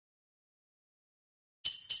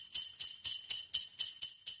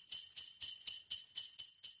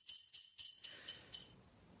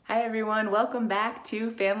Hi everyone, welcome back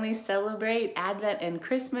to Families Celebrate Advent and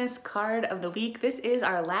Christmas Card of the Week. This is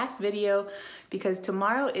our last video because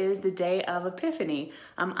tomorrow is the day of Epiphany.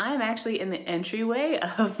 I'm actually in the entryway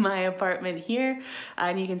of my apartment here,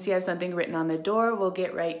 and you can see I have something written on the door. We'll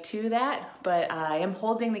get right to that, but I am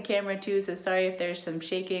holding the camera too, so sorry if there's some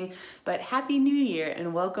shaking, but Happy New Year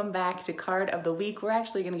and welcome back to Card of the Week. We're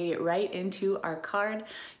actually gonna get right into our card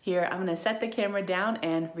here. I'm gonna set the camera down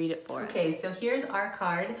and read it for us. Okay, so here's our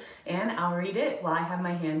card, and I'll read it while I have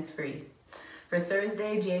my hands free. For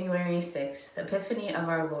Thursday, January 6th, Epiphany of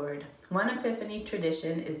our Lord. One Epiphany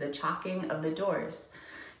tradition is the chalking of the doors.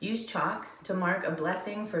 Use chalk to mark a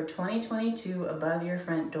blessing for 2022 above your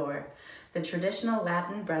front door. The traditional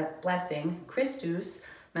Latin blessing, Christus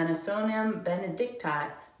Mansionum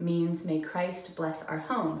Benedictat, means may Christ bless our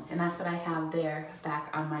home. And that's what I have there back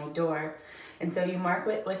on my door. And so you mark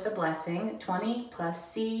it with the blessing, 20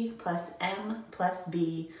 plus C plus M plus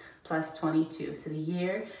B plus 22. So the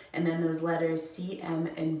year, and then those letters C, M,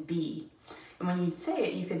 and B. And when you say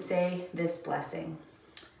it, you could say this blessing.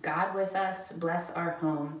 God with us, bless our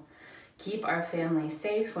home. Keep our family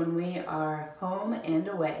safe when we are home and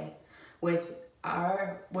away. We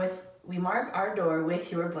mark our door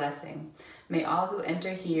with your blessing. May all who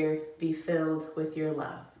enter here be filled with your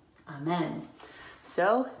love. Amen.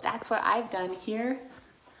 So that's what I've done here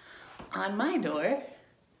on my door.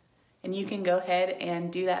 And you can go ahead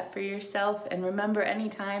and do that for yourself. And remember,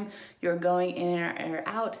 anytime you're going in or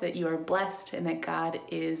out, that you are blessed and that God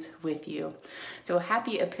is with you. So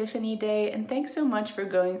happy Epiphany Day, and thanks so much for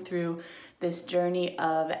going through this journey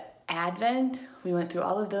of Advent. We went through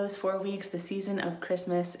all of those 4 weeks, the season of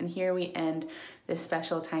Christmas, and here we end this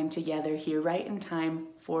special time together here right in time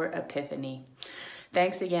for Epiphany.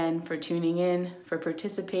 Thanks again for tuning in, for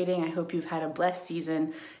participating. I hope you've had a blessed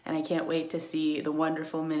season, and I can't wait to see the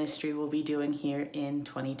wonderful ministry we'll be doing here in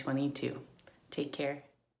 2022. Take care.